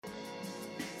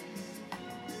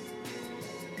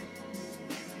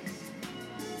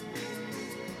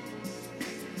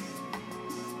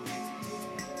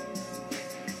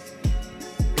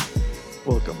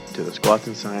Welcome to the Squats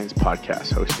and Science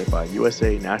podcast hosted by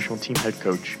USA National Team Head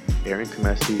Coach Arian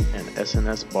Comessi and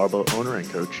SNS Barbell owner and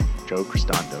coach Joe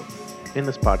Cristando. In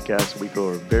this podcast, we go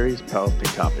over various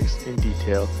powerlifting topics in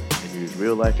detail and use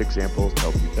real-life examples to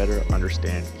help you better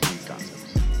understand key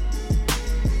concepts.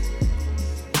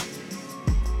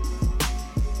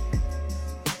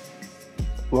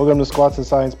 Welcome to Squats and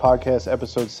Science podcast,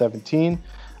 episode 17.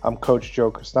 I'm Coach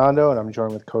Joe Cristando, and I'm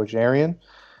joined with Coach Arian.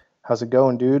 How's it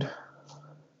going, dude?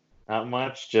 Not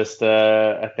much. Just,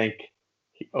 I think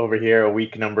over here,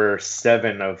 week number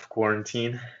 7 of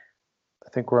quarantine. I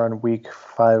think we're on week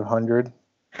 500.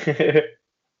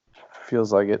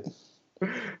 Feels like it.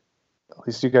 At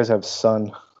least you guys have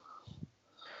sun.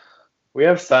 We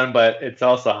have sun, but it's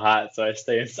also hot, so I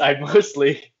stay inside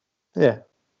mostly. Yeah,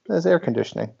 there's air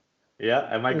conditioning. Yeah,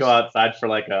 I might go outside for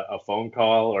like a phone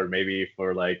call or maybe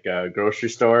for like a grocery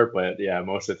store, but yeah,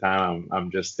 most of the time I'm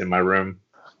just in my room.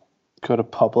 Go to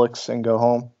Publix and go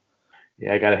home.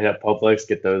 Yeah, I gotta hit up Publix,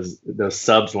 get those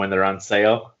subs when they're on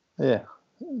sale. Yeah,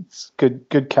 it's good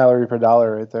calorie per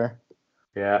dollar right there.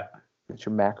 Yeah. Get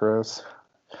your macros.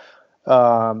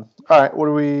 All right, what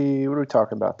are we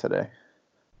talking about today?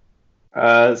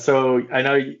 So I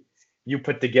know you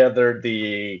put together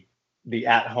the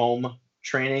at-home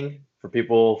training for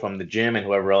people from the gym and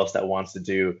whoever else that wants to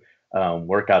do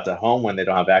workouts at home when they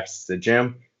don't have access to the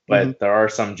gym. But there are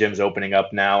some gyms opening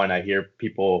up now, and I hear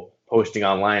people posting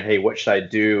online, hey, what should I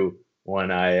do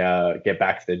when I get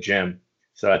back to the gym?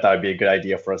 So I thought it'd be a good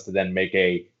idea for us to then make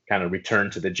a kind of return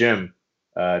to the gym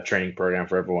training program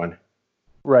for everyone.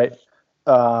 Right.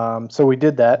 So we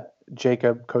did that.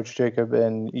 Coach Jacob,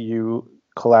 and you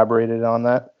collaborated on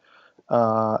that.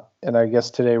 And I guess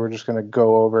today we're just going to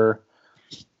go over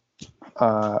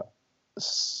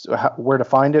where to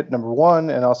find it, number one,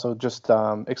 and also just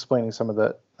explaining some of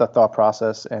the thought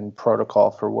process and protocol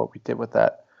for what we did with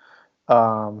that.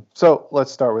 So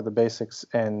let's start with the basics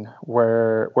and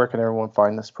where can everyone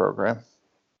find this program?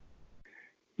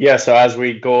 Yeah, so as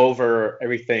we go over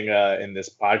everything in this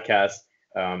podcast,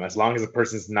 as long as the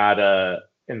person's not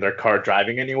in their car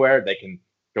driving anywhere, they can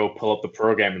go pull up the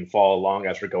program and follow along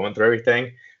as we're going through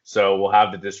everything. So we'll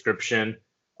have the description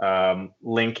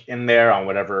link in there on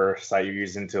whatever site you're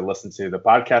using to listen to the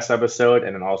podcast episode.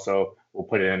 And then also we'll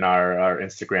put it in our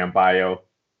Instagram bio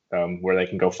where they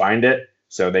can go find it.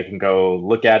 So they can go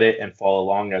look at it and follow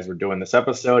along as we're doing this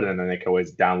episode. And then they can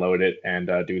always download it and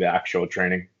do the actual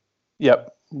training.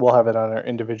 Yep. We'll have it on our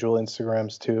individual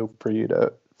Instagrams too for you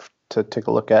to take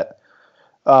a look at.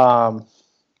 All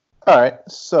right.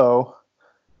 So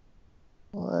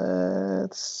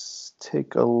let's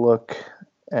take a look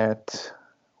at.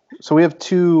 So we have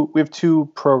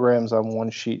two programs on one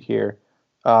sheet here.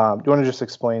 Do you want to just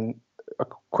explain a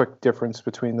quick difference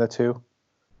between the two?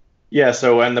 Yeah.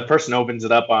 So when the person opens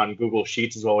it up on Google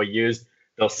Sheets is what we use,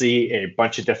 they'll see a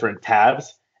bunch of different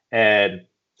tabs, and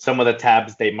some of the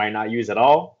tabs they might not use at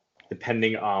all,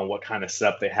 depending on what kind of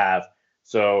setup they have.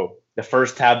 So the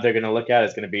first tab they're going to look at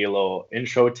is going to be a little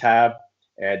intro tab,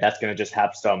 and that's going to just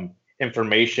have some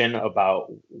information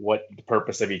about what the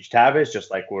purpose of each tab is, just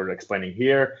like we're explaining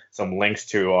here, some links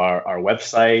to our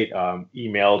website,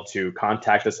 email to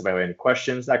contact us about any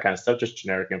questions, that kind of stuff, just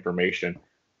generic information.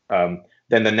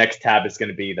 Then the next tab is going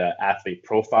to be the athlete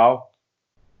profile.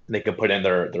 They can put in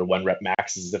their 1 rep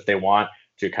maxes if they want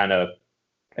to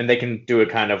and they can do it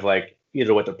kind of like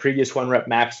either what the previous 1 rep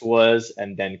max was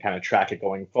and then kind of track it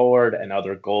going forward and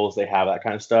other goals they have, that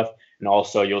kind of stuff. And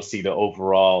also you'll see the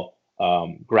overall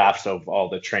graphs of all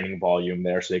the training volume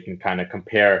there, so they can kind of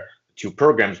compare the two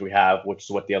programs we have, which is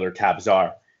what the other tabs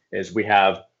are. Is we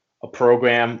have a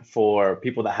program for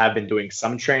people that have been doing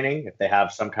some training, if they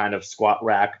have some kind of squat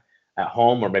rack at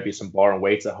home or maybe some bar and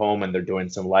weights at home and they're doing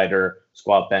some lighter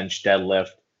squat, bench, deadlift,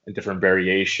 and different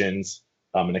variations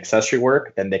and accessory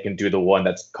work, then they can do the one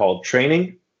that's called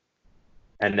training.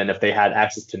 And then if they had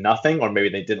access to nothing, or maybe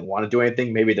they didn't want to do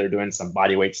anything, maybe they're doing some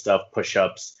body weight stuff,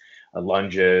 push-ups,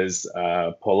 lunges,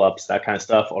 pull-ups, that kind of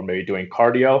stuff, or maybe doing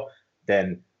cardio,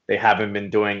 then they haven't been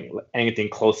doing anything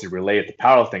closely related to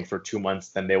powerlifting for 2 months,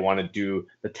 then they want to do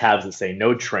the tabs that say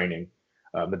no training.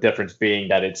 The difference being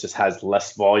that it just has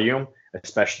less volume,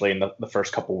 especially in the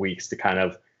first couple weeks, to kind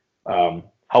of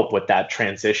help with that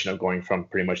transition of going from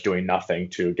pretty much doing nothing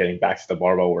to getting back to the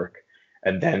barbell work.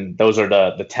 And then those are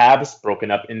the tabs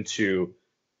broken up into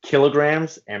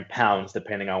kilograms and pounds,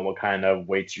 depending on what kind of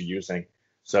weights you're using.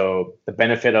 So the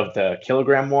benefit of the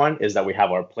kilogram one is that we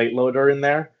have our plate loader in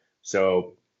there.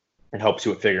 So it helps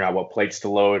you with figuring out what plates to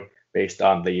load based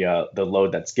on the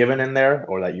load that's given in there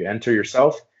or that you enter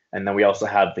yourself. And then we also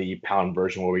have the pound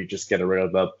version where we just get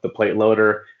rid of the plate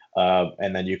loader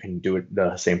and then you can do it,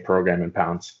 the same program in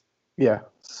pounds. Yeah.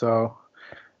 So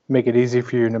make it easy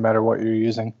for you no matter what you're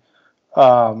using.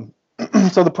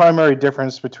 So the primary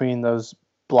difference between those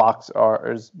blocks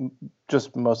is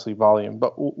just mostly volume,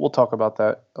 but we'll talk about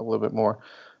that a little bit more.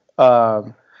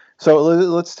 So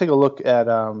let's take a look at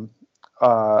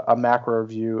a macro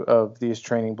view of these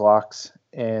training blocks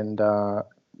and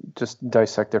just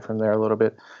dissect it from there a little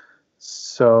bit.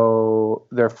 So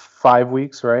they're 5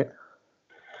 weeks, right?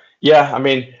 Yeah, I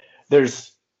mean,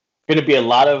 there's going to be a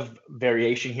lot of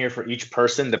variation here for each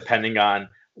person, depending on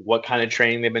what kind of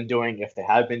training they've been doing, if they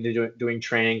have been doing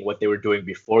training, what they were doing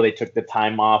before they took the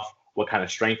time off, what kind of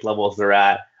strength levels they're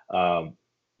at.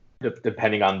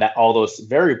 Depending on that, all those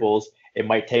variables, it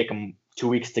might take them 2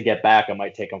 weeks to get back. It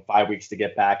might take them 5 weeks to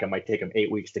get back. It might take them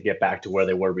 8 weeks to get back to where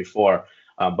they were before.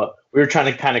 But we were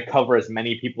trying to kind of cover as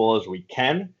many people as we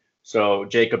can. So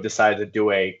Jacob decided to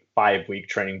do a 5-week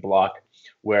training block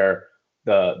where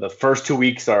the first 2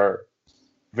 weeks are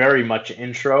very much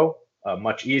intro,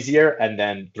 much easier, and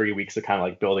then 3 weeks are kind of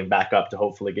like building back up to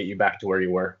hopefully get you back to where you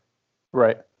were.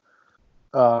 Right.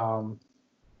 And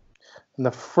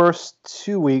the first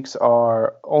 2 weeks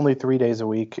are only 3 days a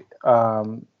week,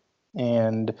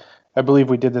 and I believe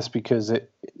we did this because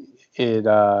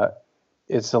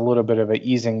it's a little bit of a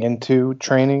easing into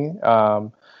training.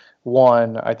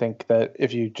 One, I think that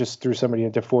if you just threw somebody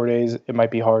into 4 days, it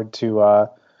might be hard to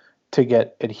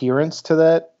get adherence to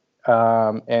that.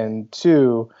 And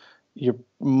two, you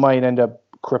might end up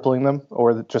crippling them,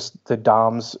 or just the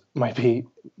DOMs might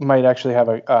actually have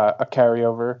a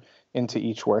carryover into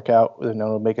each workout, and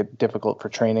it'll make it difficult for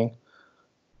training.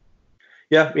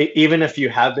 Yeah, even if you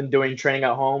have been doing training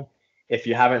at home, if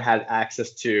you haven't had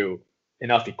access to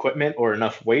enough equipment or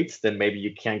enough weights, then maybe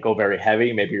you can't go very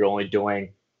heavy. Maybe you're only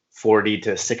doing 40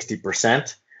 to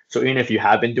 60%. So even if you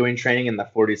have been doing training in the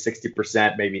 40 to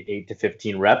 60%, maybe 8 to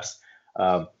 15 reps,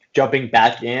 jumping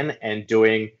back in and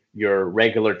doing your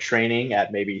regular training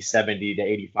at maybe 70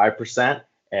 to 85%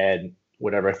 and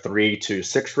whatever 3 to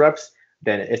 6 reps,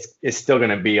 then it's still going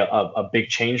to be a big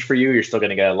change for you. You're still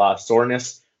going to get a lot of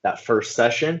soreness that first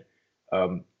session,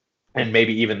 and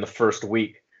maybe even the first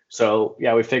week. So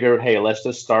yeah, we figured, hey, let's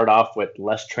just start off with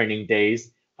less training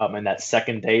days. And that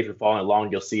second day, if you're following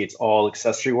along, you'll see it's all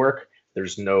accessory work.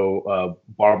 There's no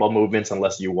barbell movements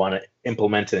unless you want to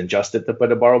implement and adjust it to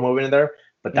put a barbell movement in there.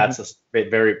 But that's a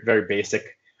very, very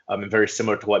basic and very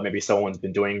similar to what maybe someone's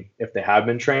been doing if they have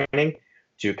been training,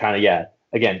 to kind of,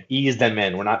 again, ease them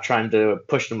in. We're not trying to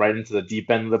push them right into the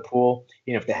deep end of the pool.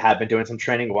 If they have been doing some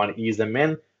training, we want to ease them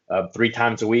in 3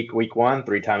 times a week, week 1,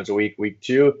 3 times a week, week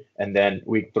 2, and then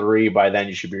week 3, by then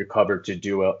you should be recovered to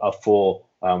do a full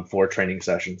 4 training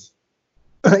sessions.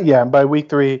 Yeah, and by week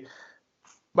 3,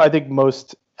 I think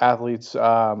most athletes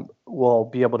will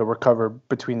be able to recover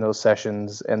between those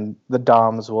sessions, and the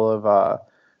DOMs will have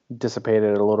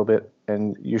dissipated a little bit,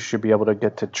 and you should be able to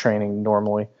get to training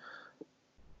normally.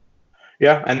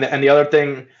 Yeah, and the other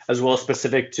thing as well,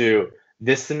 specific to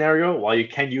this scenario, while you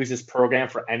can use this program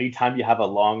for any time you have a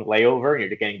long layover and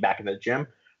you're getting back in the gym,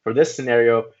 for this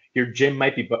scenario, your gym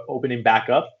might be opening back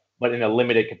up, but in a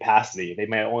limited capacity. They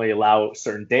might only allow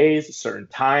certain days, certain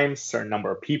times, certain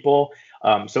number of people.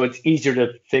 So it's easier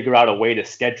to figure out a way to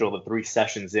schedule the 3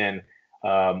 sessions in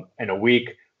a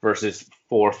week versus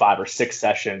 4, 5, or 6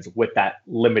 sessions with that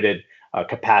limited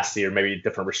capacity or maybe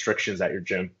different restrictions at your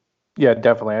gym. Yeah,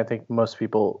 definitely. I think most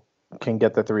people can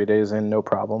get the 3 days in, no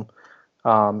problem.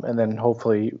 And then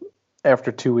hopefully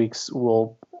after 2 weeks,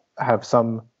 we'll have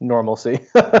some normalcy.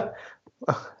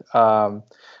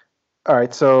 All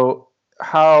right. So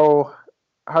how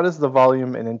does the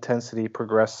volume and intensity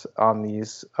progress on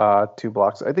these 2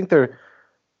 blocks? I think they're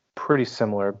pretty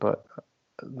similar, but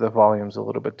the volume's a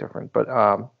little bit different. But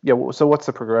so what's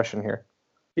the progression here?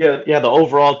 Yeah. The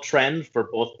overall trend for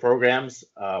both programs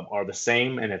are the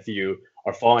same. And if you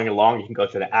are following along, you can go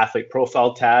to the athlete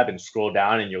profile tab and scroll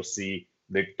down, and you'll see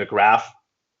the graph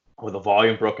with the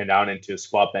volume broken down into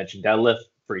squat, bench, and deadlift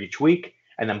for each week.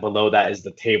 And then below that is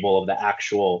the table of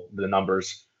the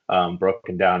numbers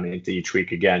broken down into each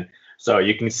week again. So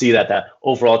you can see that that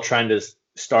overall trend is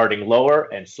starting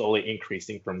lower and slowly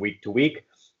increasing from week to week.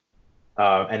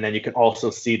 And then you can also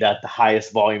see that the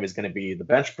highest volume is going to be the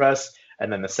bench press,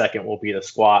 and then the second will be the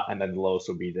squat, and then the lowest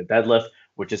will be the deadlift,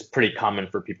 which is pretty common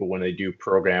for people when they do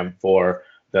program for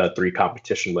the 3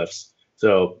 competition lifts.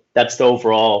 So that's the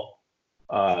overall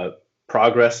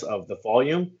progress of the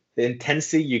volume. The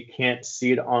intensity, you can't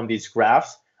see it on these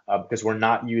graphs because we're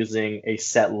not using a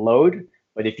set load.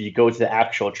 But if you go to the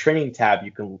actual training tab,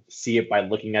 you can see it by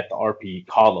looking at the RPE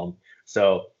column.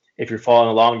 So if you're following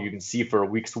along, you can see for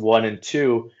weeks 1 and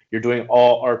 2, you're doing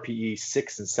all RPE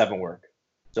 6 and 7 work.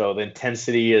 So the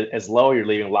intensity is low. You're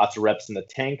leaving lots of reps in the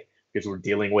tank because we're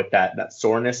dealing with that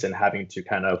soreness and having to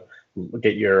kind of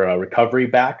get your recovery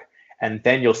back. And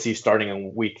then you'll see starting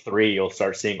in week 3, you'll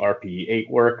start seeing RPE 8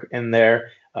 work in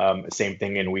there. Same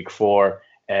thing in week 4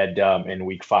 and in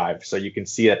week 5. So you can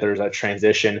see that there's a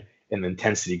transition in the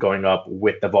intensity going up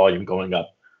with the volume going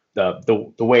up.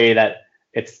 The way that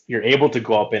you're able to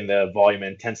go up in the volume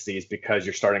and intensity is because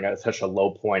you're starting at such a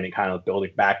low point and kind of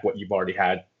building back what you've already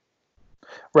had.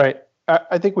 Right.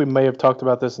 I think we may have talked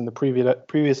about this in the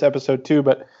previous episode too,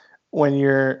 but when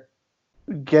you're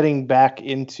getting back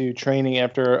into training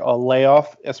after a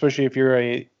layoff, especially if you're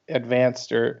a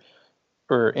advanced or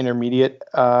intermediate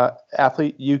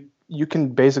athlete, you can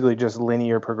basically just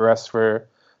linear progress for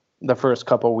the first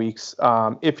couple weeks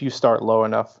if you start low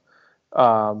enough.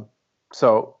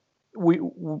 So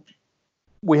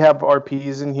we have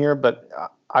RPs in here, but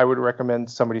I would recommend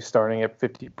somebody starting at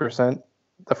 50%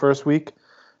 the first week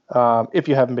if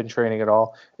you haven't been training at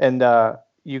all, and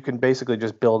you can basically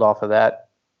just build off of that,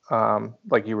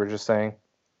 like you were just saying.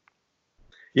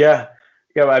 Yeah.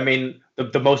 I mean,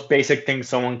 the most basic thing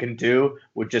someone can do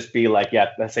would just be like,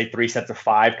 let's say 3 sets of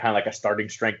 5, kind of like a starting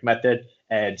strength method,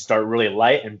 and start really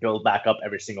light and build back up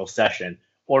every single session.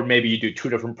 Or maybe you do 2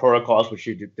 different protocols, which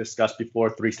you discussed before,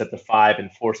 3 sets of 5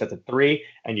 and 4 sets of 3,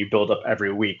 and you build up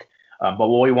every week. But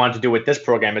what we want to do with this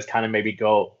program is kind of maybe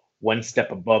go one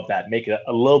step above that, make it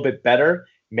a little bit better,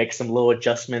 make some little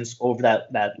adjustments over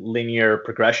that linear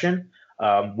progression,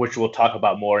 which we'll talk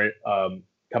about more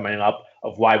coming up,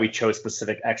 of why we chose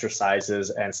specific exercises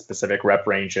and specific rep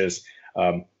ranges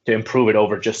to improve it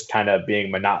over just kind of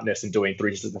being monotonous and doing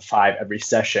 3 sets of 5 every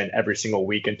session, every single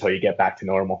week until you get back to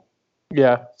normal.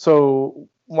 Yeah. So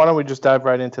why don't we just dive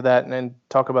right into that and then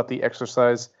talk about the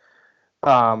exercise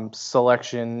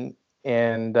selection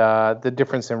and the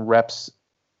difference in reps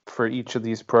for each of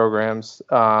these programs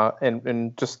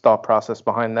and just thought process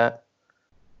behind that.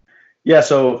 Yeah,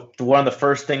 so one of the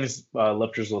first things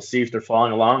lifters will see if they're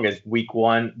following along is week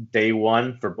 1, day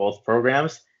 1 for both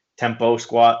programs, tempo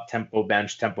squat, tempo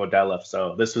bench, tempo deadlift.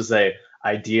 So this was a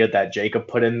idea that Jacob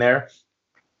put in there,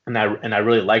 and I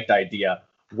really liked the idea.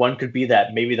 One could be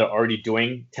that maybe they're already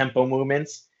doing tempo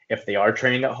movements if they are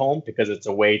training at home, because it's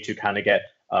a way to kind of get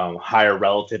higher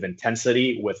relative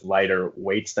intensity with lighter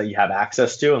weights that you have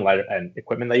access to and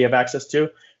equipment that you have access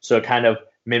to. So it kind of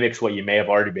mimics what you may have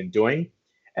already been doing.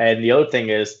 And the other thing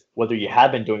is, whether you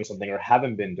have been doing something or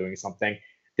haven't been doing something,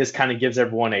 this kind of gives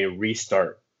everyone a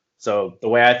restart. So the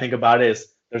way I think about it is,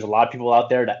 there's a lot of people out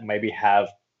there that maybe have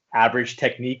average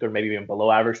technique or maybe even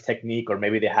below average technique, or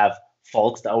maybe they have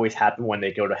faults that always happen when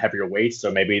they go to heavier weights.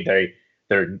 So maybe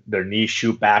their knees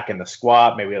shoot back in the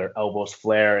squat, maybe their elbows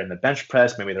flare in the bench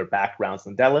press, maybe their back rounds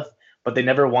in the deadlift, but they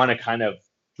never want to kind of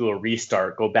do a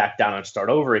restart, go back down and start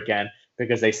over again,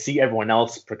 because they see everyone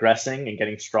else progressing and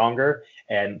getting stronger,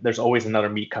 and there's always another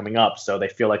meet coming up, so they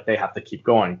feel like they have to keep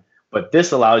going. But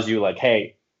this allows you, like,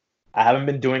 hey, I haven't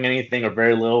been doing anything or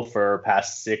very little for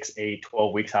past 6, 8,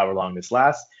 12 weeks, however long this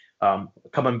lasts.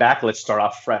 Coming back, let's start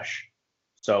off fresh.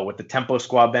 So with the tempo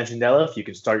squat, bench, and deadlift, you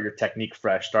can start your technique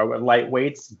fresh. Start with light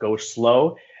weights, go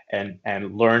slow, and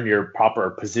learn your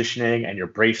proper positioning and your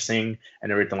bracing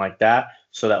and everything like that,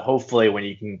 so that hopefully when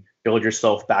you can build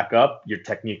yourself back up, your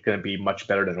technique is going to be much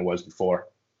better than it was before.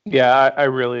 Yeah, I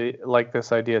really like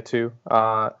this idea too.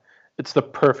 It's the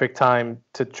perfect time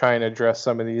to try and address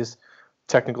some of these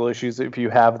technical issues if you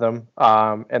have them.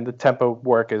 And the tempo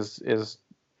work is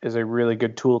a really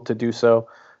good tool to do so.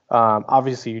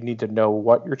 Obviously, you need to know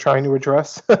what you're trying to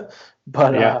address,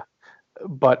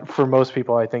 but for most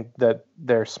people, I think that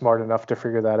they're smart enough to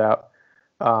figure that out.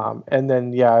 And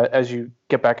then, as you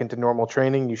get back into normal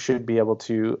training, you should be able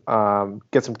to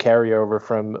get some carryover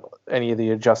from any of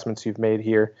the adjustments you've made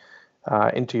here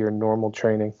into your normal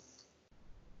training.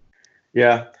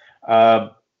 Yeah.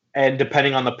 And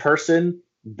depending on the person,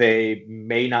 they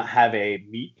may not have a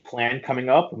meet plan coming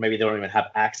up, or maybe they don't even have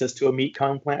access to a meet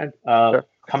plan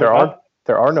coming up.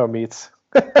 There are no meets.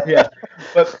 Yeah.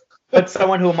 But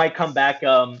someone who might come back,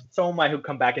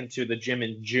 into the gym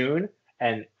in June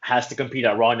and has to compete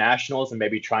at Raw Nationals and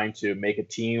maybe trying to make a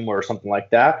team or something like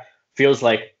that, feels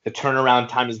like the turnaround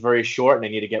time is very short and they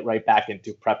need to get right back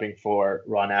into prepping for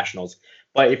Raw Nationals.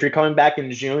 But if you're coming back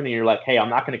in June and you're like, hey, I'm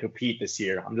not going to compete this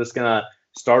year, I'm just going to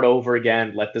start over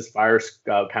again, let this virus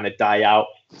kind of die out,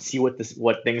 see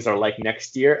what things are like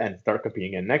next year, and start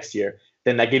competing again next year,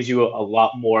 then that gives you a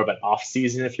lot more of an off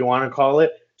season, if you want to call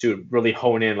it, to really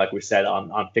hone in, like we said,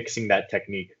 on fixing that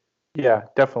technique. Yeah,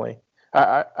 definitely.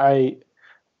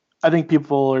 I think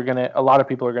a lot of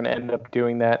people are gonna end up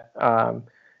doing that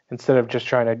instead of just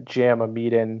trying to jam a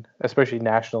meet in, especially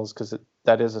nationals, because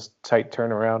that is a tight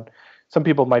turnaround. Some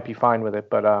people might be fine with it,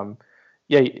 but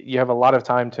yeah, you have a lot of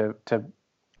time to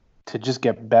just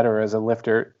get better as a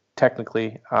lifter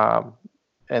technically,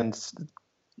 and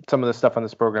some of the stuff on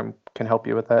this program can help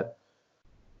you with that.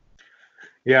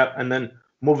 Yeah, and then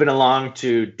moving along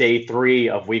to day 3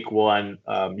 of week 1,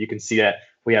 you can see that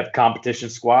we have competition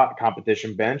squat,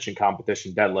 competition bench, and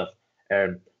competition deadlift.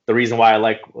 And the reason why I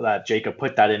like that Jacob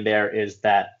put that in there is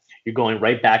that you're going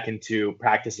right back into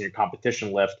practicing your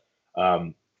competition lift.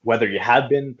 Whether you have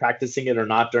been practicing it or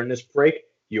not during this break,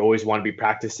 you always want to be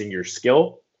practicing your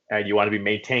skill and you want to be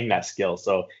maintaining that skill.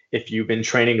 So if you've been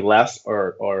training less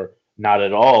or not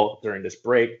at all during this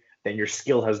break, then your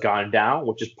skill has gone down,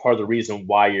 which is part of the reason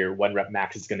why your 1 rep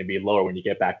max is going to be lower when you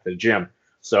get back to the gym.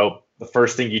 So the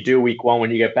first thing you do week 1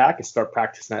 when you get back is start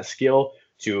practicing that skill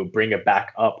to bring it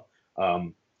back up.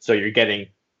 So you're getting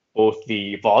both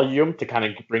the volume to kind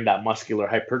of bring that muscular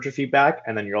hypertrophy back,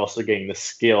 and then you're also getting the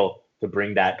skill to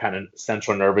bring that kind of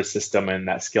central nervous system and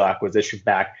that skill acquisition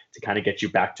back to kind of get you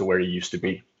back to where you used to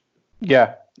be.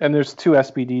 Yeah, and there's 2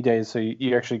 SBD days, so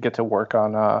you actually get to work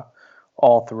on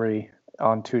all 3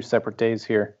 on 2 separate days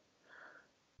here.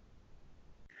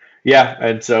 Yeah,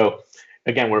 and so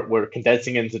again, we're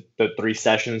condensing into the 3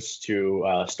 sessions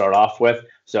to start off with.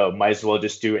 So might as well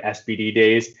just do SBD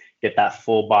days, get that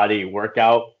full body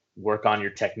workout, work on your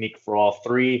technique for all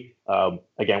 3.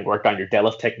 Again, work on your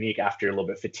deadlift technique after you're a little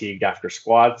bit fatigued after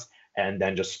squats, and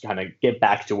then just kind of get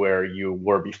back to where you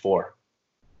were before.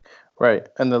 Right,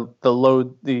 and the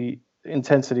load, the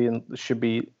intensity should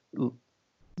be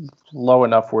low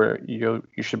enough where you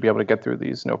should be able to get through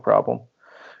these no problem.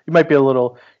 You might be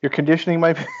your conditioning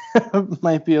might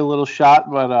be a little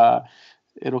shot, but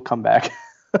it'll come back.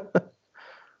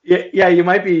 Yeah, you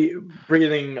might be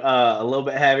breathing a little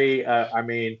bit heavy.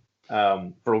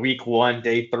 For week 1,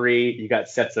 day 3, you got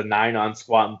sets of 9 on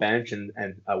squat and bench, and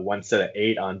 1 set of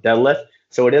 8 on deadlift.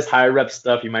 So it is higher rep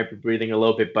stuff. You might be breathing a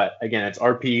little bit, but again, it's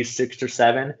RPE 6 or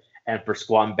 7, and for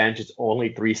squat and bench, it's only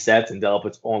 3 sets, and deadlift,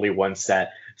 it's only 1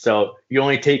 set. So you're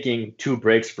only taking 2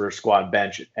 breaks for squat and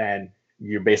bench, and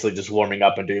you're basically just warming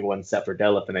up and doing 1 set for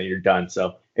deadlift, and then you're done.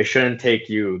 So it shouldn't take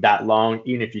you that long,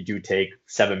 even if you do take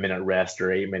 7-minute rest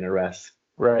or 8-minute rest.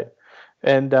 Right.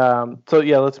 And so,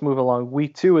 yeah, let's move along.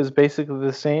 Week 2 is basically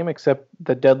the same, except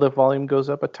the deadlift volume goes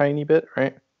up a tiny bit,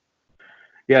 right?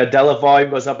 Yeah, deadlift volume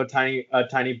goes up a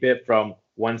tiny bit from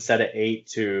 1 set of 8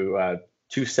 to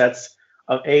 2 sets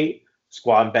of 8.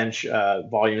 Squat and bench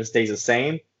volume stays the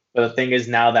same. But the thing is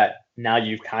now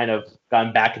you've kind of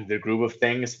gone back into the groove of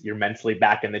things. You're mentally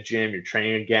back in the gym. You're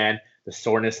training again. The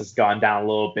soreness has gone down a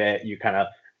little bit. You kind of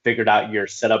figured out your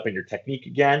setup and your technique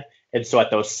again. And so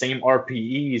at those same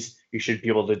RPEs, you should be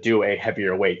able to do a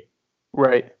heavier weight.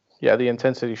 Right. Yeah, the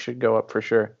intensity should go up for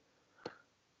sure.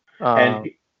 And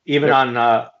even on,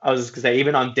 I was just gonna say,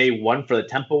 even on day 1 for the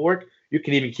tempo work, you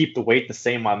can even keep the weight the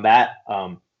same on that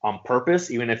on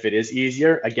purpose, even if it is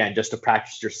easier. Again, just to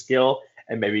practice your skill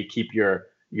and maybe keep your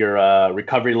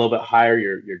recovery a little bit higher,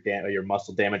 your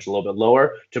muscle damage a little bit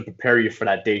lower to prepare you for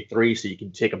that day 3, so you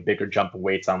can take a bigger jump of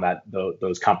weights on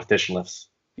those competition lifts.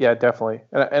 Yeah, definitely.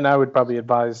 And I would probably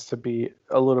advise to be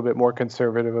a little bit more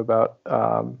conservative about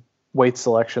weight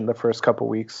selection the first couple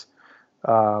weeks.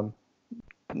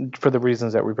 For the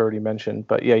reasons that we've already mentioned.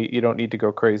 But yeah, you don't need to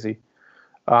go crazy.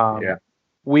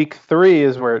 Week 3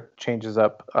 is where it changes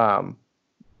up.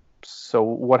 So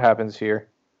what happens here?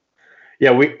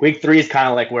 Yeah, week 3 is kind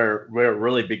of like where it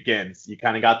really begins. You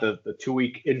kind of got the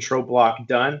 2-week intro block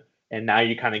done, and now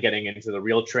you're kind of getting into the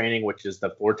real training, which is the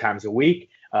 4 times a week.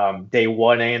 Day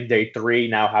 1 and day 3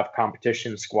 now have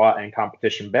competition squat and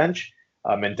competition bench,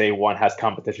 and day 1 has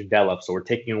competition deadlift. So we're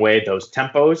taking away those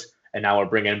tempos, and now we're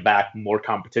bringing back more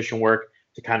competition work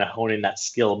to kind of hone in that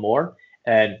skill more.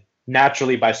 And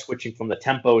naturally, by switching from the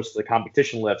tempos to the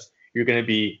competition lifts, you're going to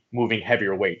be moving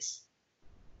heavier weights.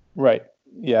 Right.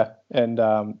 Yeah. And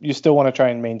you still want to try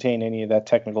and maintain any of that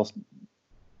technical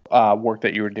work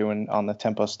that you were doing on the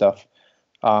tempo stuff.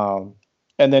 And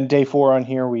then day 4 on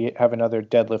here, we have another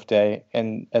deadlift day,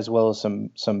 and as well as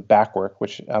some back work,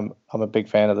 which I'm a big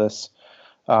fan of this.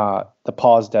 The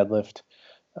pause deadlift.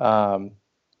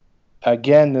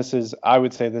 Again, I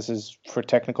would say this is for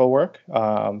technical work,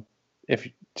 if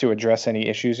to address any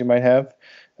issues you might have.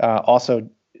 Also,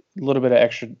 a little bit of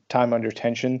extra time under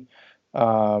tension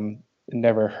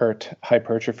never hurt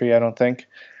hypertrophy, I don't think.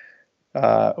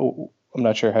 I'm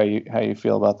not sure how you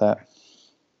feel about that.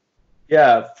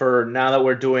 Yeah, for now that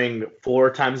we're doing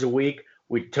 4 times a week,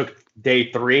 we took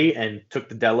day 3 and took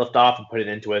the deadlift off and put it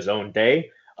into his own day.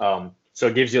 So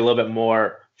it gives you a little bit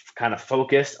more kind of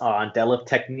focus on deadlift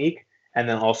technique, and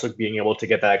then also being able to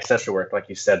get that accessory work, like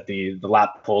you said, the lat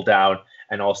pull down,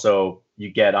 and also you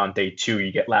get on day 2,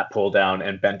 you get lat pull down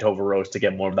and bent over rows to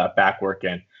get more of that back work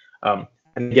in. And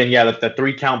again, yeah, the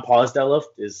 3 count pause deadlift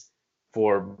is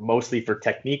for mostly for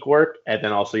technique work, and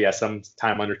then also some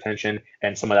time under tension,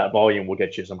 and some of that volume will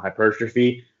get you some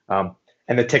hypertrophy. And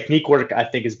the technique work I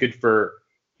think is good for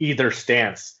either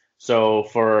stance. So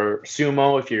for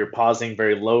sumo, if you're pausing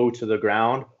very low to the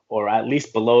ground or at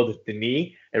least below the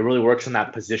knee, it really works on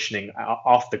that positioning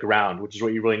off the ground, which is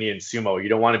what you really need in sumo. You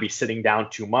don't want to be sitting down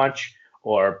too much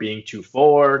or being too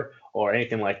forward or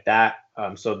anything like that.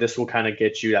 So this will kind of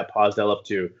get you that pause deadlift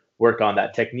to work on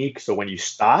that technique. So when you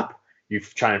stop, you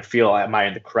try and feel, am I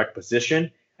in the correct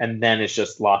position? And then it's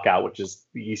just lockout, which is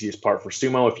the easiest part for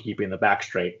sumo if you're keeping the back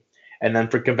straight. And then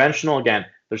for conventional, again,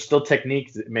 there's still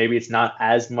techniques. Maybe it's not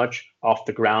as much off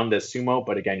the ground as sumo,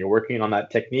 but again, you're working on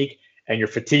that technique and you're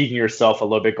fatiguing yourself a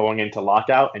little bit going into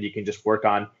lockout, and you can just work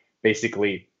on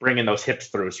basically bringing those hips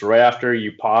through. So right after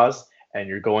you pause and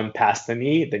you're going past the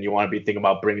knee, then you want to be thinking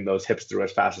about bringing those hips through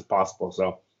as fast as possible.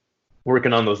 So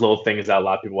working on those little things that a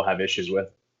lot of people have issues with.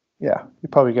 Yeah, you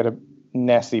probably get a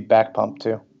nasty back pump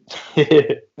too.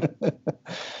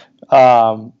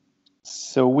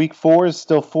 So week 4 is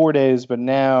still 4 days, but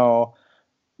now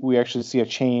we actually see a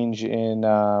change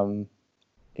in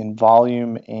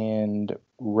volume and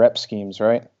rep schemes,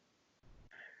 right?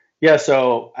 Yeah.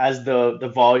 So as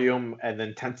the volume and the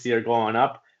intensity are going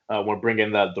up, we're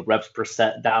bringing the reps per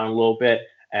set down a little bit,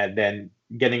 and then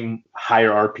getting higher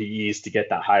RPEs to get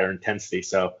that higher intensity.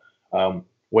 So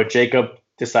what Jacob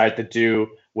decided to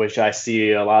do, which I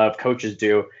see a lot of coaches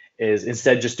do, is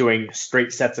instead just doing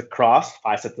straight sets across,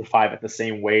 5 sets of 5 at the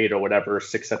same weight or whatever,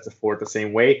 6 sets of 4 at the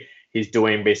same weight. He's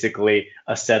doing basically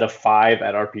a set of 5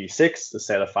 at RP6, a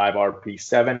set of 5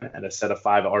 RP7, and a set of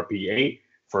 5 RP8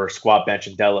 for squat, bench,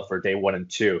 and deadlift for day 1 and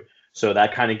 2. So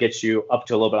that kind of gets you up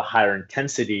to a little bit higher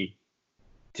intensity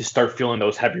to start feeling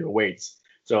those heavier weights.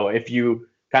 So if you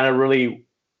kind of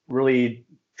really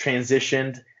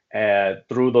transitioned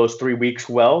through those 3 weeks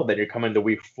well, then you're coming to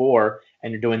week 4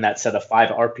 and you're doing that set of 5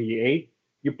 RP8,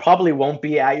 you probably won't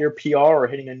be at your PR or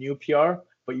hitting a new PR,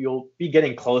 but you'll be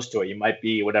getting close to it. You might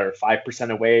be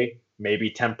 5% away,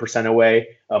 maybe 10%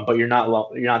 away, but you're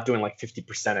not doing like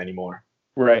 50% anymore.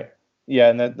 Right. Yeah,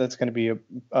 and that's going to be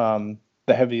the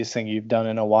heaviest thing you've done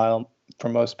in a while for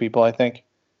most people, I think.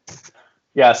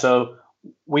 Yeah. So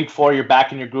week 4, you're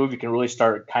back in your groove. You can really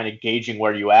start kind of gauging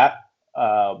where you at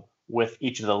with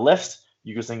each of the lifts,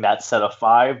 using that set of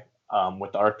 5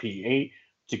 with RP8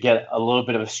 to get a little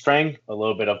bit of a strength, a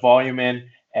little bit of volume in,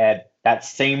 and that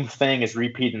same thing is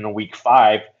repeated in week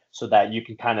 5 so that you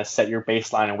can kind of set your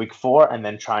baseline in week 4 and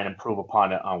then try and improve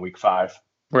upon it on week 5.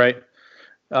 Right.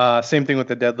 Same thing with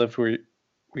the deadlift, where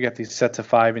we got these sets of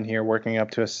 5 in here working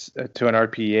up to an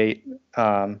RP8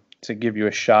 to give you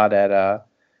a shot at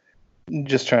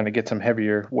just trying to get some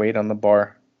heavier weight on the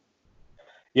bar.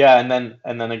 Yeah, and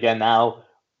then again, now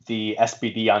the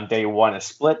SBD on day 1 is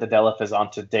split. The deadlift is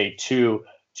onto day 2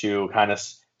 to kind of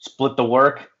split the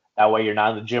work. That way you're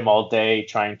not in the gym all day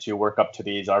trying to work up to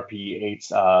these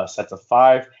RP8 sets of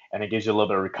 5, and it gives you a little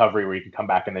bit of recovery where you can come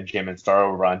back in the gym and start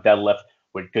over on deadlift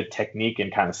with good technique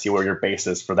and kind of see where your base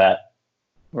is for that.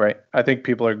 Right. I think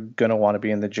people are gonna want to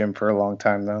be in the gym for a long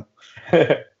time though.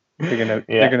 They're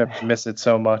gonna miss it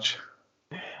so much.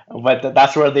 But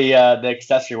that's where the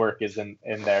accessory work is in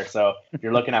there. So if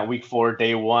you're looking at week 4,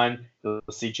 day 1, you'll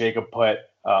see Jacob put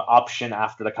option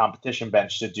after the competition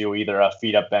bench to do either a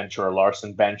feet up bench or a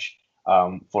Larson bench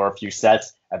for a few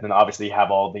sets. And then obviously you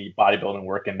have all the bodybuilding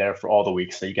work in there for all the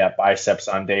weeks. So you got biceps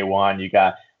on day 1, you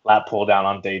got lat pull down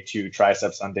on day 2,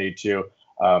 triceps on day 2.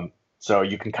 So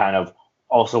you can kind of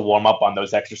also warm up on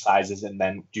those exercises and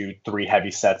then do 3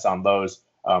 heavy sets on those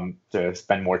to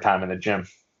spend more time in the gym.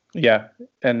 Yeah,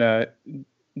 and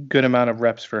good amount of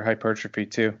reps for hypertrophy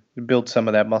too. Build some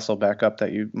of that muscle back up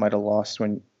that you might have lost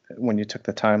when you took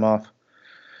the time off.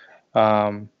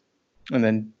 And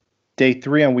then day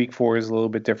 3 on week 4 is a little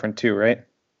bit different too, right?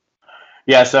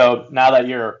 Yeah, so now that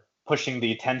you're pushing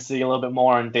the intensity a little bit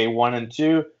more on day 1 and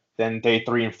 2, then day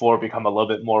 3 and 4 become a little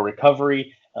bit more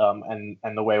recovery. And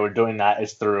the way we're doing that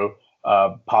is through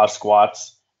pause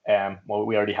squats. And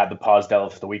we already had the pause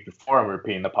deadlifts the week before, and we're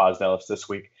repeating the pause deadlifts this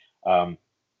week.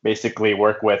 Basically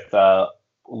work with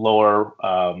lower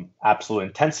absolute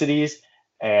intensities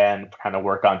and kind of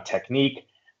work on technique.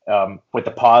 With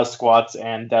the pause squats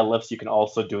and deadlifts, you can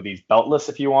also do these belt lifts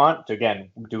if you want to, again,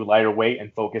 do lighter weight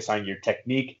and focus on your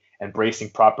technique and bracing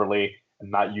properly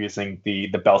and not using the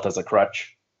belt as a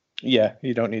crutch. Yeah,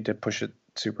 you don't need to push it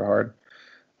super hard.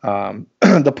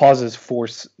 The pauses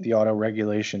force the auto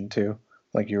regulation too,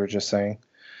 like you were just saying.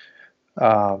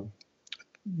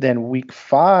 Then week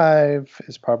 5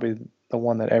 is probably the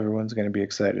one that everyone's going to be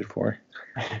excited for.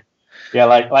 Yeah,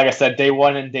 like I said, day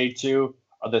 1 and day 2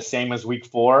 are the same as week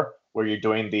 4, where you're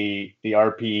doing the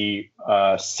RP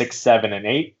 6, 7, and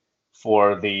 8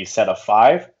 for the set of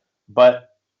 5. But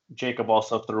Jacob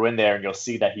also threw in there, and you'll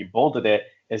see that he bolded it,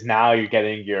 is now you're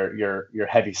getting your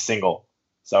heavy single.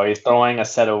 So he's throwing a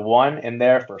set of 1 in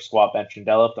there for squat, bench, and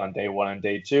deadlift on day 1 and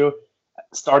day 2,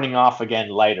 starting off again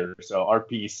lighter. So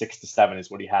RP 6 to 7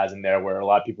 is what he has in there, where a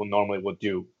lot of people normally will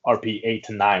do RP 8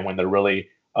 to 9 when they're really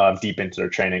deep into their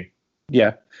training.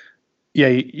 Yeah.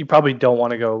 You probably don't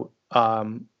want to go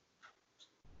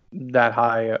that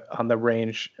high on the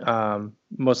range,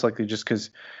 most likely just because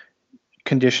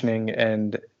conditioning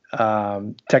and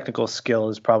technical skill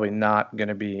is probably not going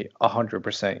to be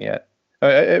 100% yet.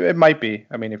 It might be.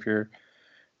 I mean, if you're,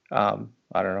 I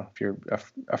don't know, if you're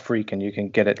a freak and you can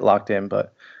get it locked in,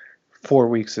 but 4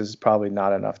 weeks is probably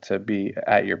not enough to be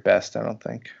at your best, I don't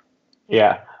think.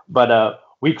 Yeah, but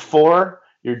week 4,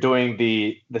 you're doing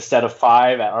the set of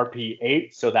 5 at RP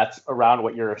 8, so that's around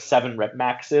what your 7 rep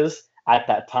max is at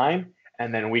that time.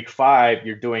 And then week 5,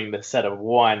 you're doing the set of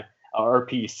 1,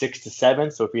 RP 6 to 7.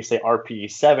 So if you say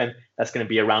RP 7, that's going to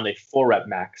be around a 4 rep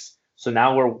max. So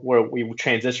now we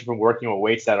transition from working with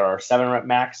weights that are 7 rep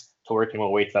max to working with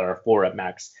weights that are 4 rep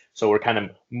max. So we're kind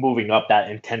of moving up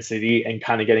that intensity and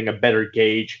kind of getting a better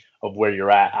gauge of where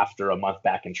you're at after a month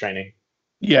back in training.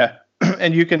 Yeah,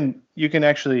 and you can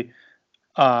actually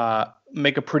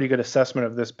make a pretty good assessment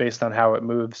of this based on how it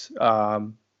moves.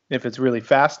 If it's really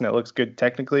fast and it looks good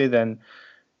technically, then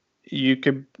you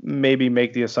could maybe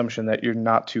make the assumption that you're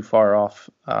not too far off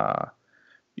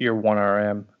your 1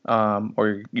 RM,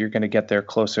 or you're going to get there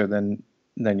closer than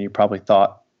you probably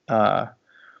thought.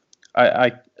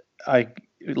 I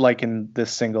liken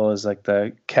this single as like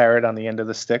the carrot on the end of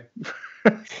the stick.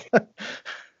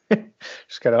 You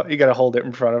gotta hold it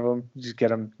in front of them. Just get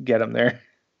them there.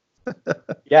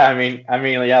 Yeah, I mean,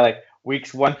 yeah, like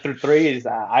weeks 1 through 3 is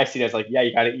I see it as like, yeah,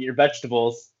 you gotta eat your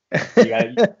vegetables,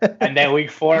 and then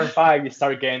week 4 and 5 you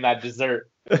start getting that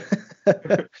dessert.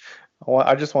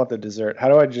 I just want the dessert. How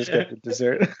do I just get the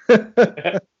dessert?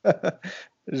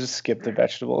 Just skip the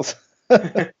vegetables.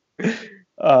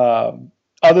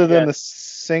 Other than the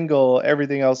single,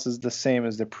 everything else is the same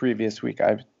as the previous week,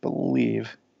 I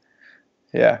believe.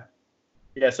 Yeah.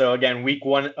 Yeah. So again, day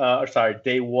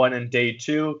 1 and day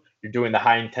 2, you're doing the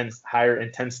higher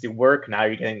intensity work. Now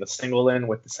you're getting the single in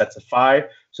with the sets of 5.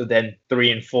 So then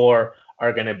 3 and 4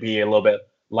 are going to be a little bit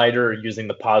lighter, using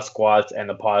the pause squats and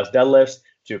the pause deadlifts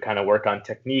to kind of work on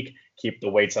technique, keep the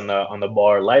weights on the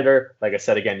bar lighter. Like I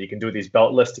said, again, you can do these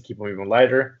belt lifts to keep them even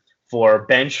lighter. For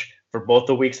bench, for both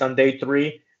the weeks on day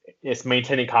 3, it's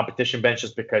maintaining competition bench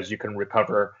just because you can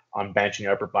recover on bench in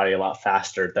your upper body a lot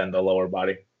faster than the lower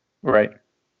body. Right.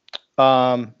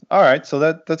 All right. So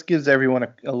that gives everyone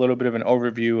a little bit of an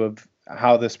overview of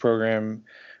how this program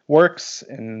works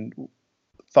and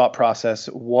thought process.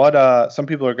 What some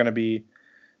people are going to be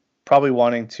probably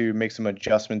wanting to make some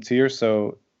adjustments here.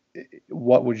 So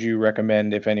what would you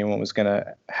recommend if anyone was going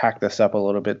to hack this up a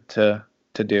little bit to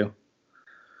do?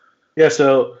 Yeah.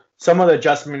 So some of the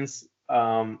adjustments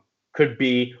could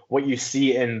be what you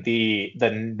see in the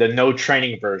no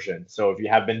training version. So if you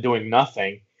have been doing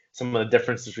nothing, some of the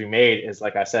differences we made is,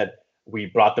 like I said, we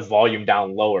brought the volume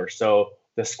down lower. So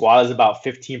the squat is about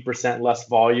 15% less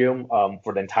volume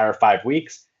for the entire 5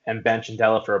 weeks, and bench and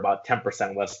deadlift are about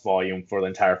 10% less volume for the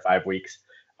entire 5 weeks.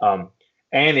 And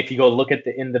if you go look at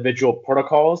the individual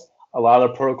protocols, a lot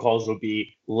of the protocols will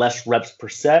be less reps per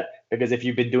set, because if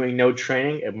you've been doing no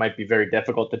training, it might be very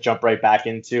difficult to jump right back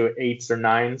into 8s or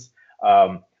 9s.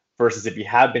 Versus if you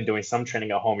have been doing some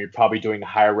training at home, you're probably doing the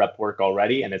higher rep work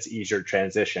already, and it's easier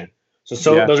transition. So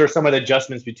those are some of the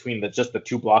adjustments between just the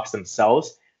 2 blocks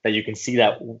themselves that you can see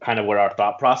that kind of what our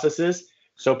thought process is.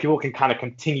 So people can kind of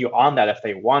continue on that if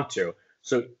they want to.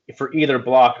 So for either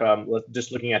block,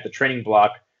 just looking at the training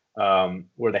block,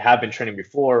 where they have been training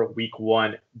before, week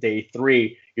 1, day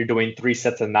 3, you're doing 3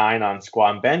 sets of 9 on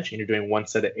squat and bench, and you're doing 1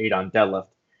 set of 8 on deadlift.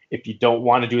 If you don't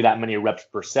want to do that many reps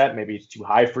per set, maybe it's too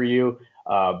high for you,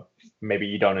 maybe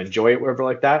you don't enjoy it, whatever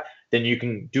like that, then you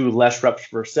can do less reps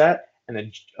per set and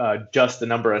then adjust the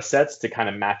number of sets to kind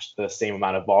of match the same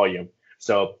amount of volume.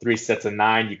 So 3 sets of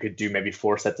 9, you could do maybe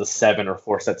 4 sets of 7 or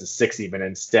 4 sets of 6 even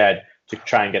instead, to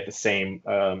try and get the same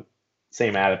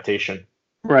adaptation.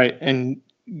 Right, and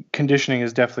conditioning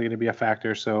is definitely going to be a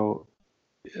factor. So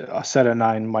a set of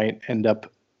 9 might end up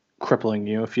crippling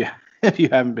you if you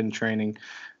haven't been training.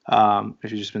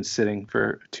 if you've just been sitting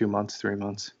for 2 months, 3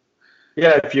 months.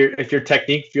 Yeah, if your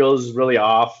technique feels really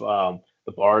off,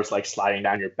 the bar is like sliding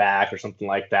down your back or something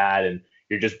like that, and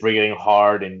you're just breathing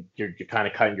hard and you're kind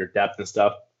of cutting your depth and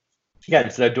stuff. Yeah,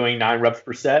 instead of doing 9 reps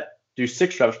per set, do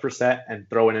 6 reps per set and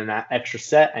throw in an extra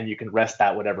set, and you can rest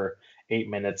that whatever 8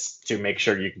 minutes to make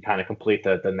sure you can kind of complete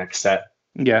the next set.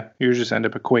 Yeah, you just end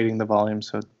up equating the volume,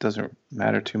 so it doesn't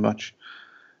matter too much.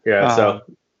 Yeah, so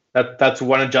that's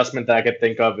one adjustment that I could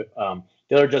think of.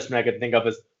 The other adjustment I could think of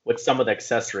is with some of the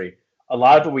accessory. A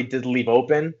lot of it we did leave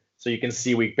open, so you can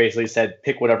see we basically said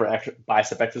pick whatever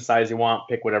bicep exercise you want,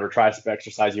 pick whatever tricep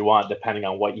exercise you want, depending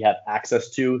on what you have access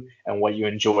to and what you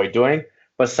enjoy doing.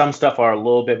 But some stuff are a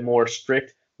little bit more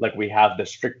strict, like we have the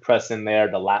strict press in there,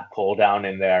 the lat pull down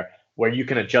in there, where you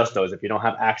can adjust those. If you don't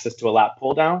have access to a lat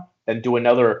pull down, then do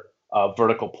another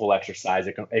vertical pull exercise.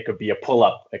 It could be a pull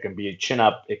up, it can be a chin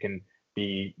up, it can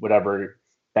be whatever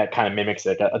that kind of mimics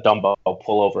it, a dumbbell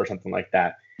pull over or something like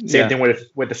that. Same thing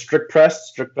with the strict press.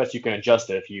 Strict press, you can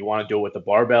adjust it if you want to do it with a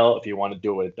barbell, if you want to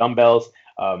do it with dumbbells.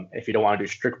 If you don't want to do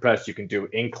strict press, you can do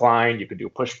incline, you can do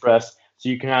push press. So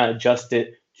you can adjust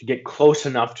it to get close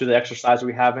enough to the exercise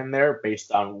we have in there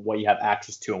based on what you have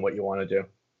access to and what you want to do.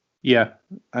 Yeah,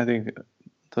 I think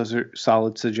those are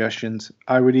solid suggestions.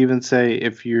 I would even say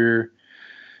the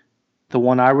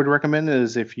one I would recommend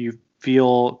is if you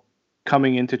feel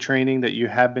coming into training that you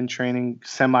have been training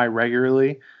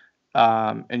semi-regularly,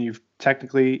 and you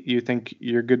think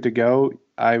you're good to go,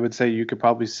 I would say you could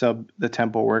probably sub the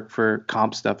tempo work for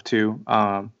comp stuff too.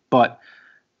 But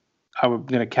I'm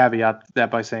going to caveat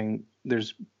that by saying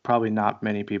there's probably not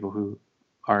many people who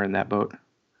are in that boat.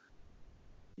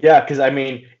 Yeah, because I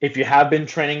mean, if you have been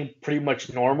training pretty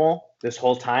much normal this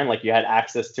whole time, like you had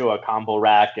access to a combo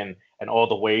rack and all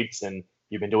the weights, and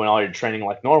you've been doing all your training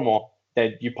like normal,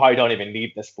 then you probably don't even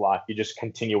need this block. You just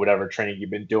continue whatever training you've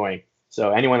been doing.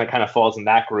 So anyone that kind of falls in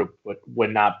that group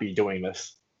would not be doing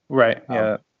this. Right.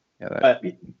 Yeah. But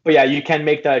yeah, you can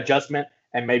make the adjustment,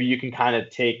 and maybe you can kind of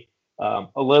take a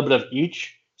little bit of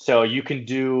each. So you can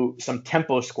do some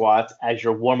tempo squats as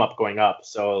your warm up going up.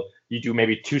 So you do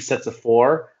maybe 2 sets of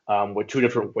 4 with 2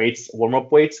 different weights, warm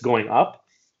up weights going up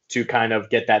to kind of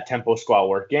get that tempo squat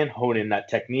work in, hone in that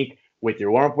technique with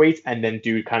your warm up weights, and then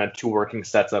do kind of 2 working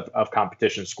sets of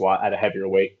competition squat at a heavier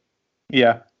weight.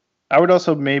 Yeah. I would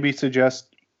also maybe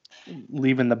suggest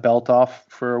leaving the belt off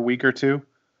for a week or two.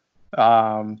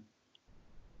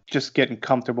 Just getting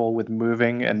comfortable with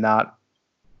moving and not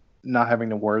having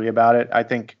to worry about it. I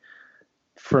think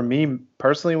for me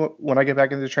personally, when I get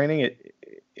back into training,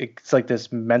 it's like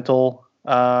this mental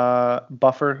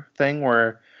buffer thing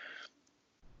where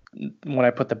when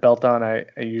I put the belt on, I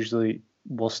usually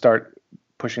will start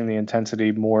pushing the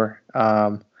intensity more.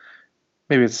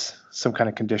 Maybe it's some kind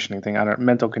of conditioning thing.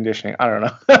 Mental conditioning. I don't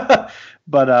know.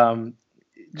 But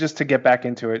just to get back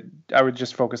into it, I would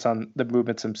just focus on the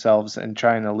movements themselves and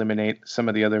try and eliminate some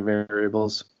of the other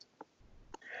variables.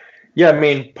 Yeah, I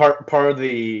mean, part of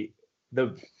the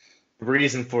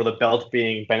reason for the belt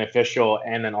being beneficial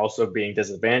and then also being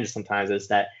disadvantaged sometimes is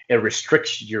that it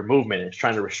restricts your movement. It's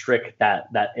trying to restrict that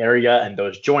area and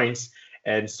those joints,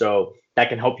 and so that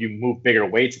can help you move bigger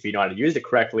weights if you know how to use it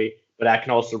correctly. But that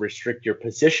can also restrict your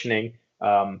positioning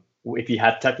if you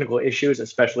have technical issues,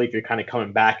 especially if you're kind of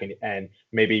coming back and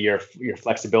maybe your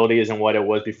flexibility isn't what it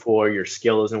was before, your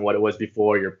skill isn't what it was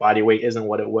before, your body weight isn't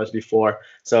what it was before.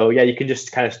 So yeah, you can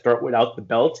just kind of start without the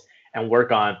belt and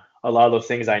work on a lot of those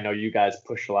things I know you guys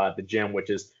push a lot at the gym,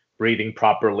 which is breathing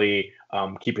properly,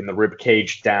 keeping the rib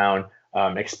cage down,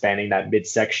 expanding that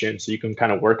midsection. So you can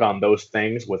kind of work on those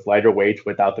things with lighter weights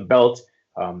without the belt.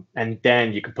 And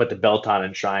then you can put the belt on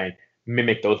and try and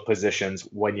mimic those positions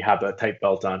when you have the tight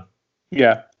belt on.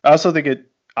 Yeah. I also think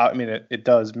it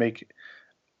does make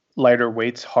lighter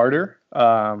weights harder.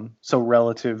 So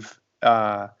relative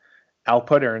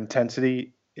output or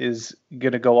intensity is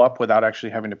going to go up without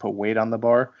actually having to put weight on the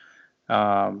bar.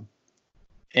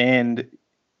 And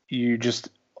you just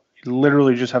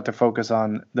literally just have to focus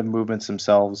on the movements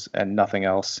themselves and nothing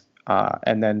else.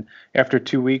 And then after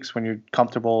 2 weeks, when you're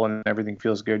comfortable and everything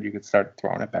feels good, you can start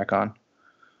throwing it back on.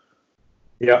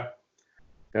 Yeah.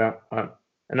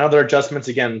 And other adjustments,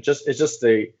 again, it's just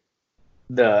the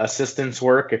assistance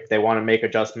work if they want to make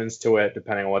adjustments to it,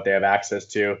 depending on what they have access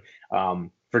to.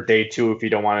 For day 2, if you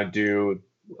don't want to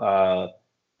do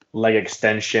leg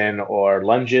extension or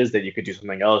lunges, then you could do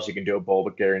something else. You can do a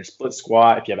Bulgarian split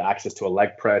squat. If you have access to a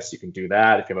leg press, you can do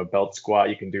that. If you have a belt squat,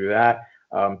 you can do that.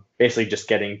 Basically just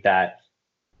getting that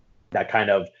kind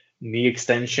of knee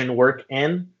extension work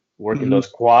in, working those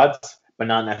quads, but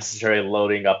not necessarily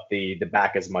loading up the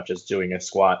back as much as doing a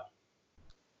squat.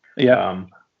 Yeah.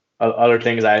 other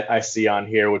things I see on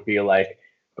here would be like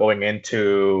going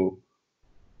into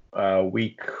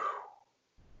week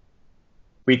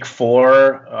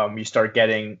 4, you start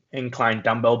getting incline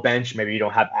dumbbell bench. Maybe you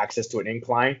don't have access to an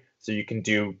incline, so you can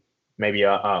do maybe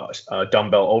a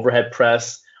dumbbell overhead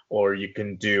press, or you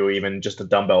can do even just a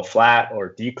dumbbell flat or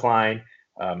decline.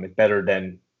 It's better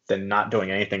than not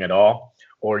doing anything at all.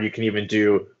 Or you can even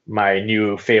do my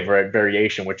new favorite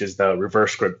variation, which is the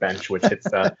reverse grip bench, which hits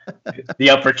the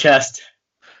upper chest.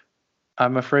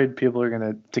 I'm afraid people are going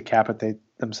to decapitate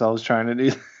themselves trying to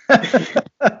do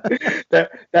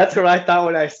That's what I thought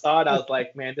when I saw it. I was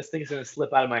like, man, this thing's going to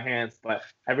slip out of my hands. But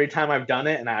every time I've done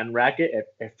it and I unrack it,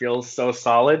 it feels so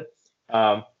solid.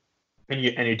 And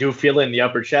you do feel it in the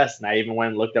upper chest. And I even went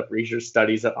and looked up research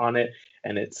studies on it,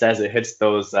 and it says it hits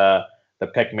those the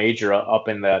pec major up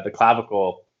in the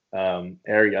clavicle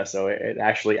area. So it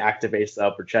actually activates the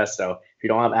upper chest. So if you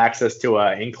don't have access to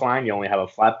an incline, you only have a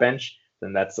flat bench,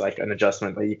 then that's like an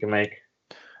adjustment that you can make.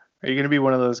 Are you going to be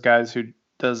one of those guys who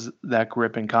does that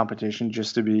grip in competition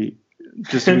just to be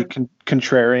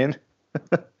contrarian?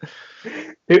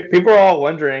 People are all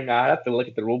wondering. I have to look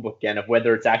at the rule book again of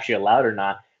whether it's actually allowed or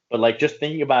not. But like just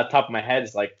thinking about the top of my head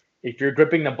is like if you're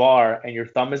gripping the bar and your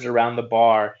thumb is around the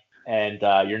bar and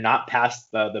you're not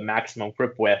past the maximum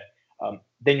grip width,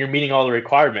 then you're meeting all the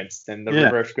requirements. Then the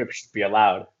reverse grip should be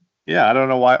allowed. Yeah, I don't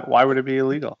know why would it be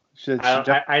illegal?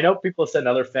 I know people said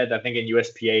other feds. I think in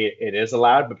USPA it is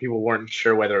allowed, but people weren't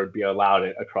sure whether it would be allowed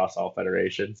across all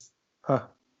federations. Huh.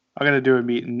 I'm gonna do a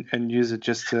meet and use it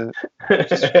just for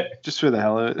the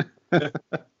hell of it.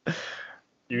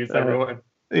 Use everyone.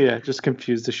 Yeah, just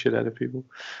confuse the shit out of people.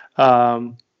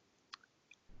 All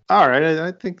right,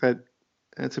 I think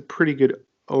that's a pretty good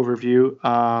overview.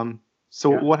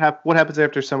 What happens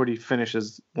after somebody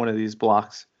finishes one of these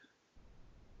blocks?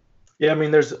 Yeah, I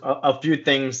mean, there's a few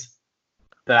things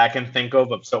that I can think of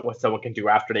what someone can do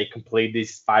after they complete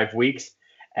these 5 weeks.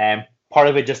 And part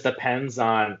of it just depends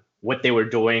on what they were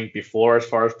doing before as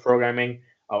far as programming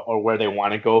or where they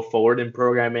want to go forward in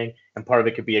programming. And part of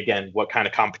it could be, again, what kind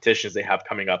of competitions they have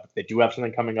coming up. If they do have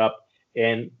something coming up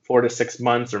in 4 to 6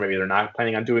 months, or maybe they're not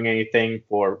planning on doing anything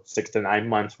for 6 to 9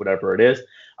 months, whatever it is.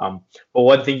 But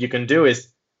one thing you can do is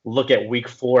look at week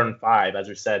 4 and 5. As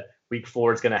we said, week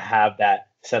 4 is going to have that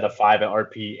set of 5 at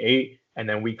RP8, and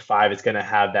then week 5 is going to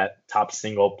have that top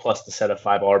single plus the set of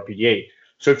 5 RP8.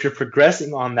 So if you're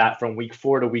progressing on that from week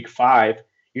 4 to week 5,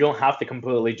 you don't have to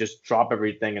completely just drop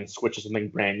everything and switch to something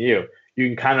brand new. You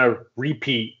can kind of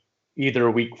repeat either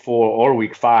week 4 or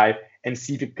week 5 and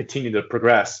see if you continue to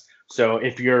progress. So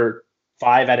if your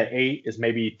 5 out of 8 is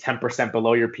maybe 10%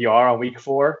 below your PR on week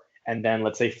 4, and then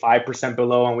let's say 5%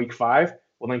 below on week 5,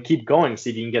 well, then keep going. See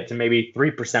if you can get to maybe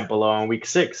 3% below on week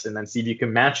 6, and then see if you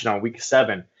can match it on week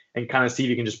 7, and kind of see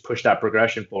if you can just push that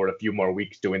progression forward a few more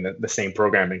weeks doing the same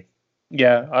programming.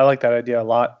 Yeah, I like that idea a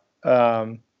lot.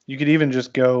 You could even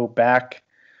just go back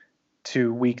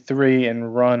to week 3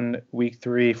 and run week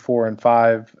 3, 4, and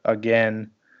 5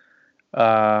 again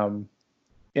in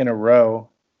a row.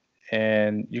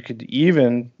 And you could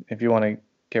even, if you want to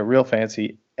get real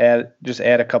fancy, add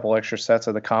a couple extra sets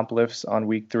of the comp lifts on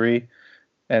week 3,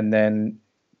 and then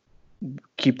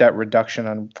keep that reduction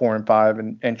on 4 and 5,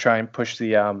 and try and push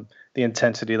the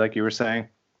intensity like you were saying.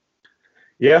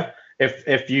 Yeah,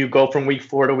 if you go from week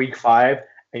 4 to week 5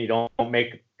 and you don't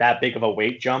make that big of a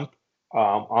weight jump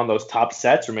on those top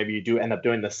sets, or maybe you do end up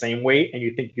doing the same weight and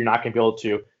you think you're not going to be able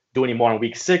to do any more in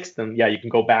week 6, then yeah, you can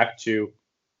go back to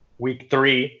week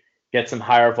 3, get some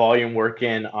higher volume work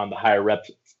in on the higher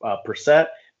reps per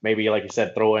set. Maybe, like you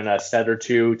said, throw in a set or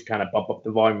two to kind of bump up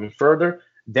the volume further.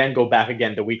 Then go back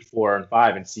again to week 4 and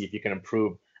 5 and see if you can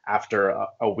improve after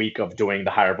a week of doing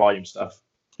the higher volume stuff.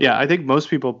 Yeah, I think most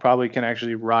people probably can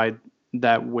actually ride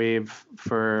that wave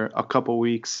for a couple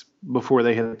weeks before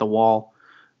they hit the wall.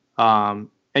 And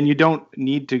you don't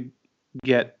need to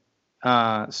get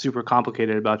super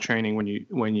complicated about training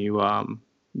when you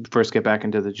first get back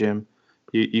into the gym.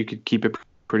 You could keep it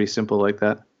pretty simple like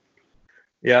that.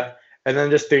 Yeah, and then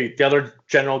just the other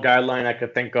general guideline I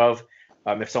could think of,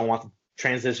 if someone wants to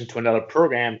transition to another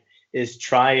program, is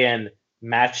try and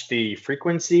match the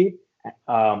frequency,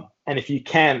 and if you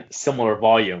can, similar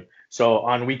volume. So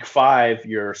on week 5,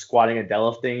 you're squatting and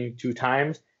deadlifting 2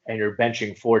 times, and you're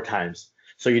benching 4 times.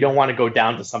 So you don't want to go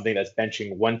down to something that's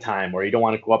benching 1 time, or you don't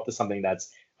want to go up to something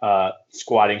that's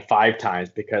squatting 5 times,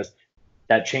 because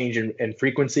that change in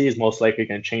frequency is most likely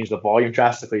going to change the volume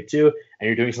drastically too, and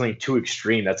you're doing something too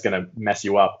extreme that's going to mess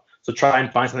you up. So try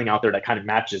and find something out there that kind of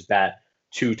matches that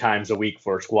 2 times a week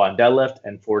for squat and deadlift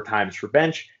and 4 times for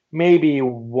bench. Maybe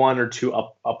 1 or 2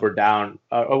 up or down,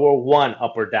 or 1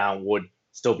 up or down would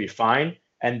still be fine.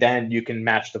 And then you can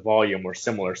match the volume or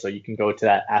similar. So you can go to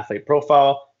that athlete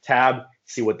profile tab,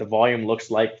 see what the volume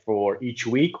looks like for each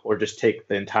week, or just take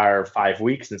the entire 5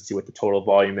 weeks and see what the total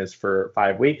volume is for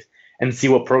 5 weeks and see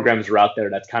what programs are out there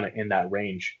that's kind of in that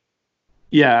range.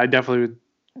 Yeah, I definitely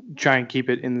would try and keep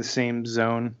it in the same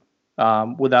zone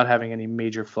without having any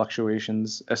major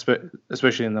fluctuations,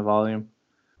 especially in the volume.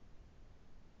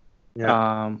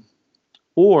 Yeah.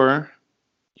 Or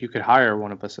you could hire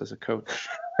one of us as a coach.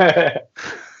 That's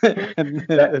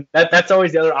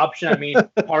always the other option. I mean,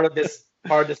 part of this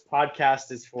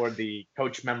podcast is for the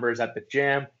coach members at the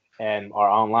gym and our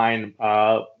online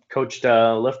coached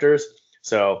lifters,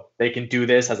 so they can do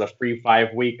this as a free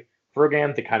 5-week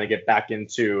program to kind of get back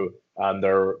into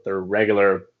their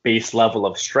regular base level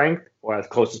of strength or as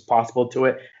close as possible to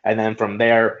it. And then from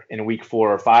there, in week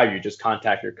 4 or 5, you just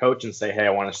contact your coach and say, hey, I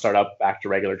want to start up back to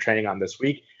regular training on this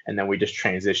week. And then we just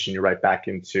transition you right back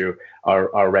into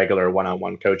our regular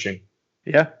one-on-one coaching.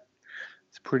 Yeah,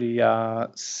 it's pretty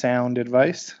sound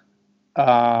advice.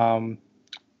 Anything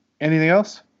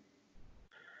else?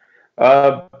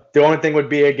 The only thing would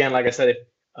be, again, like I said,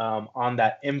 on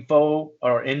that info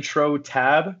or intro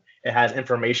tab, it has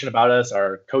information about us,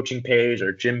 our coaching page,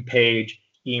 our gym page,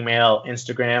 email,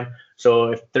 Instagram.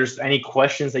 So if there's any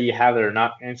questions that you have that are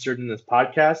not answered in this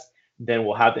podcast, then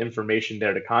we'll have the information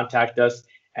there to contact us.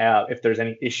 If there's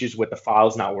any issues with the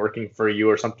files not working for you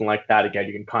or something like that, again,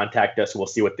 you can contact us. We'll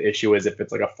see what the issue is, if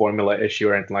it's like a formula issue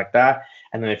or anything like that.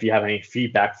 And then if you have any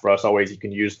feedback for us, always you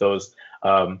can use those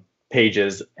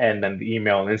pages and then the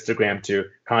email and Instagram to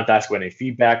contact us with any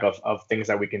feedback of things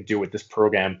that we can do with this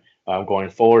program going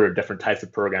forward, or different types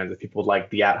of programs. If people like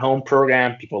the at-home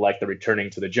program, people like the returning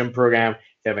to the gym program,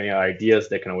 if they have any ideas,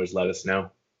 they can always let us know.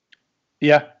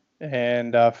 Yeah,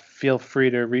 and feel free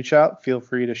to reach out. Feel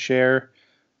free to share.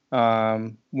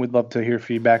 We'd love to hear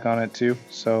feedback on it too.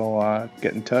 So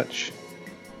get in touch.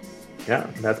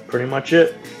 Yeah, that's pretty much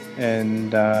it.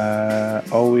 And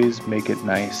always make it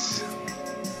nice.